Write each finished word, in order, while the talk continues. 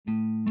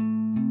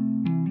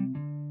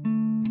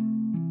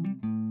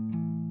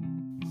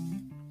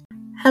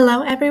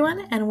Hello,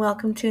 everyone, and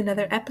welcome to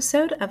another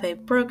episode of A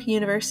Broke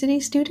University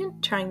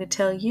Student trying to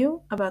tell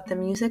you about the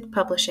music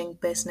publishing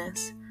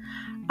business.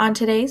 On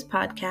today's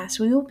podcast,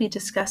 we will be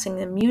discussing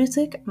the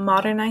Music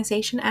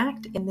Modernization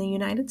Act in the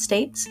United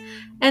States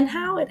and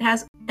how it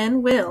has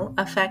and will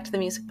affect the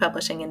music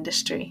publishing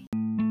industry.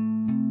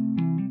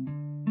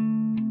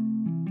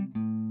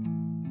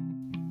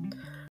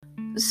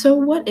 So,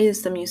 what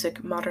is the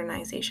Music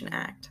Modernization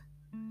Act?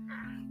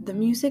 The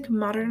Music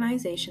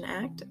Modernization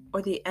Act,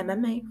 or the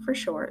MMA for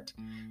short,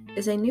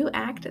 is a new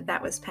act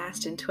that was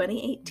passed in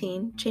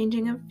 2018,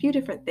 changing a few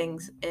different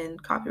things in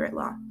copyright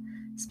law,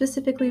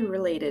 specifically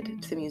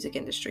related to the music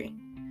industry.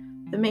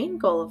 The main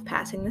goal of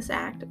passing this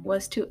act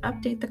was to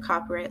update the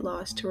copyright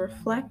laws to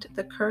reflect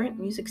the current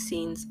music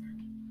scene's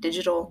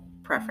digital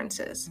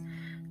preferences.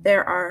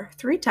 There are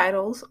 3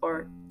 titles,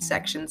 or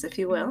sections if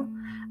you will,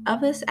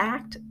 of this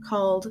act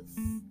called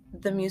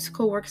the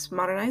Musical Works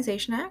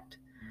Modernization Act,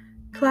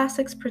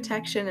 Classics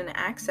Protection and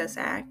Access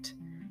Act,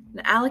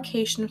 and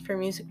Allocation for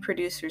Music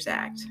Producers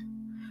Act.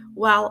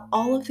 While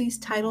all of these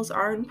titles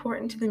are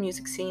important to the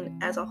music scene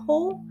as a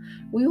whole,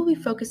 we will be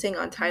focusing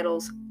on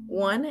Titles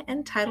 1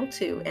 and Title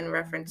 2 in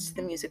reference to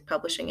the music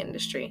publishing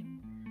industry.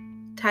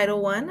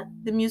 Title 1,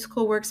 the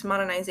Musical Works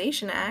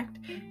Modernization Act,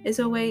 is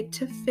a way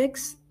to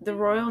fix the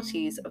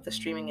royalties of the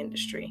streaming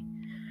industry.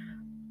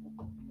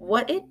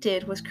 What it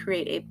did was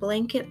create a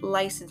blanket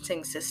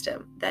licensing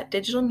system that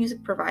digital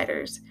music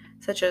providers,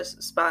 such as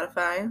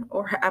Spotify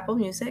or Apple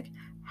Music,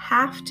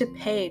 have to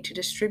pay to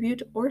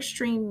distribute or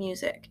stream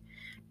music.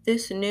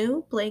 This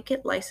new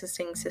blanket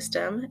licensing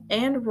system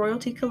and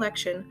royalty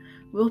collection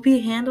will be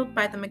handled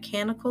by the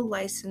Mechanical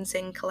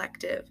Licensing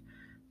Collective,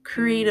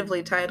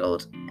 creatively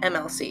titled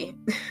MLC.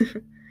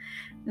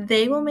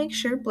 They will make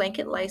sure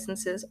blanket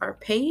licenses are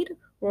paid,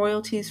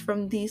 royalties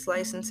from these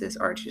licenses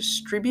are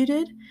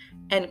distributed,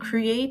 and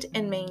create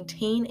and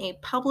maintain a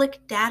public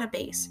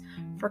database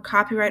for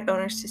copyright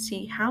owners to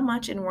see how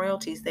much in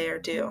royalties they are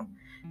due.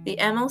 The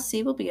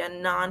MLC will be a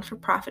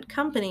non-for-profit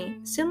company,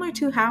 similar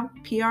to how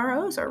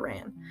PROs are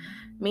ran,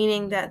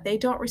 meaning that they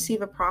don't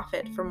receive a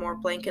profit for more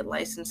blanket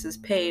licenses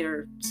paid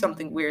or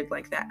something weird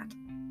like that.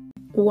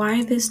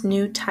 Why this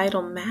new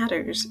title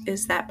matters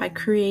is that by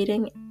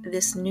creating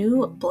this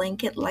new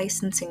blanket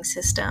licensing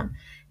system,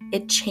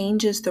 it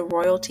changes the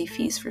royalty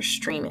fees for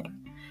streaming.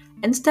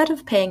 Instead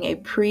of paying a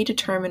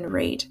predetermined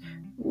rate,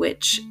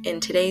 which in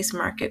today's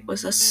market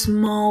was a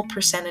small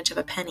percentage of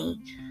a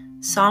penny,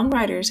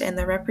 songwriters and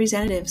their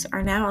representatives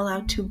are now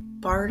allowed to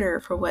barter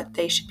for what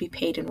they should be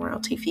paid in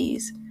royalty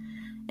fees.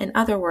 In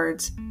other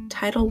words,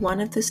 Title 1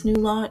 of this new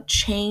law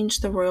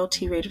changed the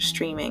royalty rate of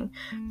streaming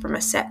from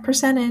a set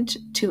percentage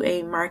to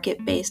a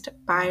market-based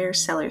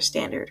buyer-seller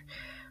standard,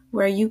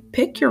 where you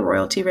pick your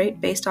royalty rate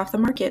based off the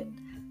market.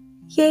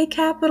 Yay,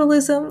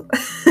 capitalism!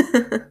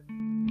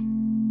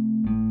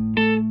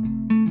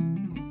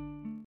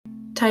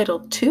 Title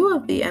 2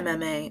 of the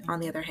MMA, on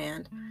the other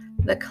hand,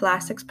 the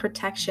Classics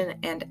Protection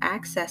and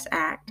Access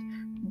Act,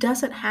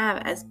 doesn't have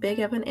as big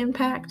of an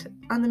impact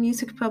on the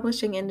music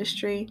publishing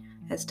industry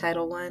as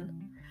Title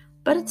 1,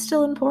 but it's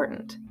still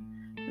important.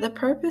 The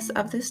purpose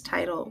of this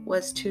title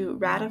was to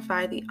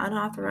ratify the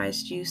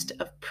unauthorized use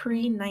of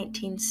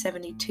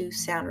pre-1972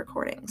 sound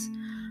recordings.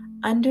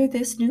 Under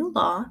this new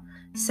law,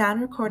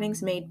 sound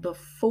recordings made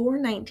before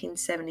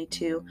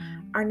 1972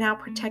 are now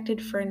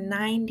protected for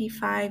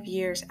 95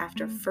 years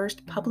after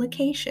first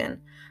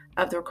publication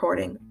of the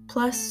recording,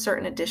 plus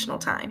certain additional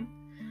time,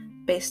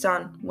 based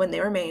on when they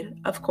were made,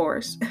 of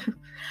course.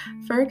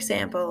 For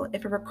example,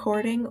 if a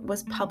recording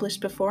was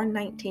published before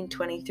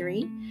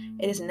 1923,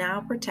 it is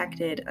now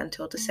protected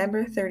until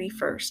December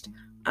 31st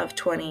of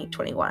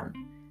 2021.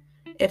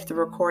 If the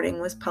recording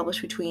was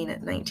published between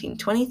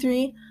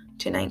 1923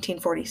 to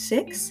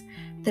 1946,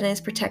 then it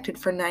is protected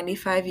for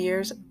 95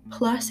 years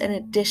plus an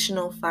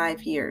additional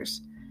 5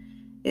 years.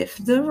 If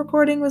the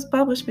recording was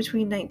published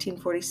between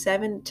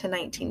 1947 to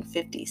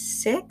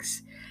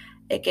 1956,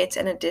 it gets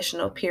an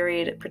additional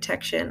period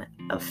protection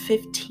of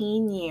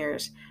 15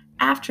 years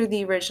after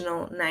the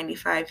original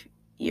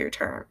 95-year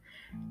term.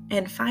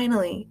 And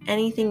finally,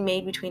 anything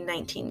made between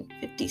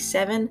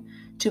 1957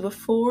 to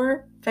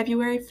before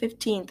February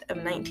 15th of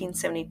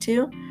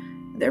 1972,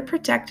 they're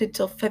protected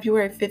till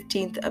February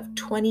 15th of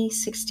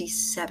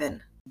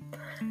 2067.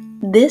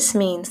 This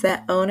means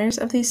that owners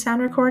of these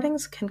sound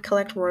recordings can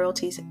collect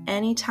royalties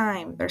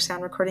anytime their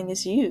sound recording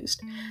is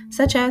used,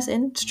 such as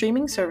in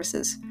streaming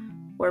services,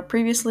 where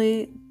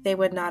previously they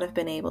would not have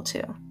been able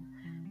to.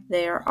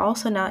 They are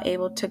also now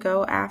able to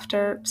go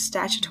after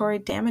statutory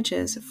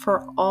damages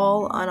for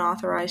all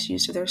unauthorized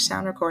use of their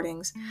sound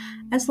recordings,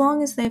 as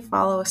long as they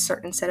follow a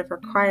certain set of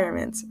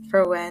requirements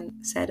for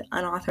when said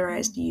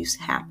unauthorized use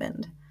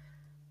happened.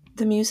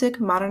 The Music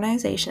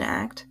Modernization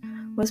Act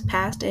was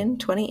passed in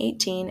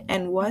 2018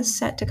 and was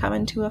set to come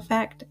into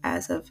effect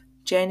as of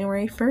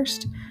January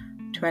 1st,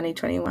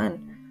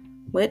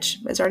 2021, which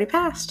is already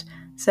passed.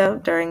 So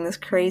during this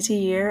crazy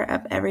year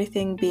of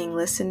everything being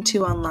listened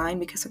to online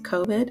because of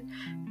COVID,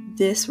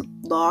 this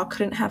law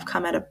couldn't have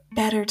come at a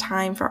better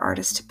time for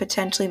artists to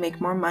potentially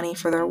make more money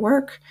for their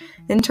work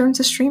in terms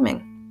of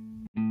streaming.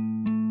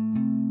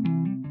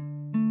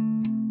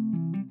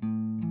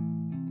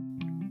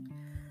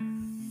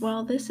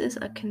 While this is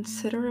a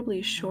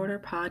considerably shorter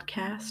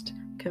podcast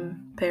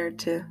compared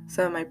to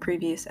some of my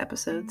previous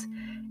episodes,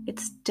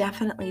 it's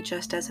definitely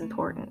just as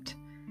important.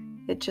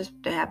 It just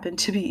happened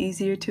to be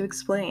easier to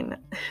explain.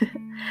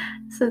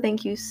 So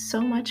thank you so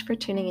much for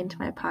tuning into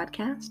my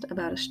podcast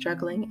about a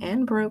struggling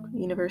and broke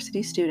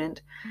university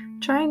student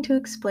trying to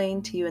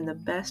explain to you in the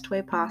best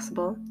way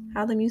possible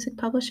how the music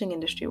publishing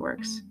industry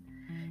works.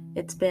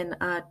 It's been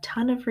a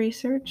ton of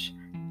research,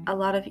 a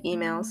lot of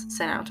emails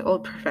sent out to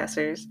old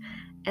professors,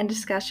 and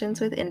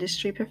discussions with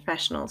industry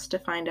professionals to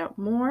find out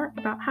more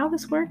about how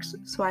this works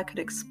so I could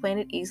explain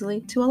it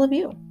easily to all of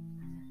you.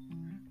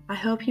 I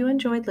hope you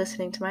enjoyed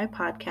listening to my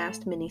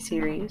podcast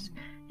mini-series,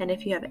 and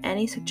if you have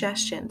any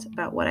suggestions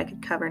about what I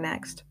could cover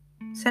next,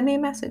 send me a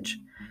message.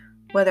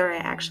 Whether I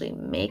actually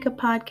make a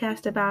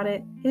podcast about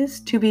it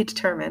is to be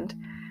determined,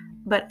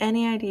 but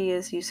any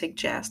ideas you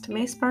suggest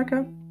may spark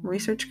a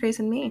research craze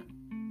in me.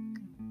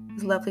 It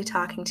was lovely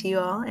talking to you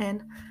all,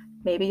 and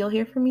maybe you'll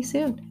hear from me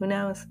soon. Who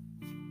knows?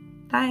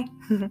 Bye.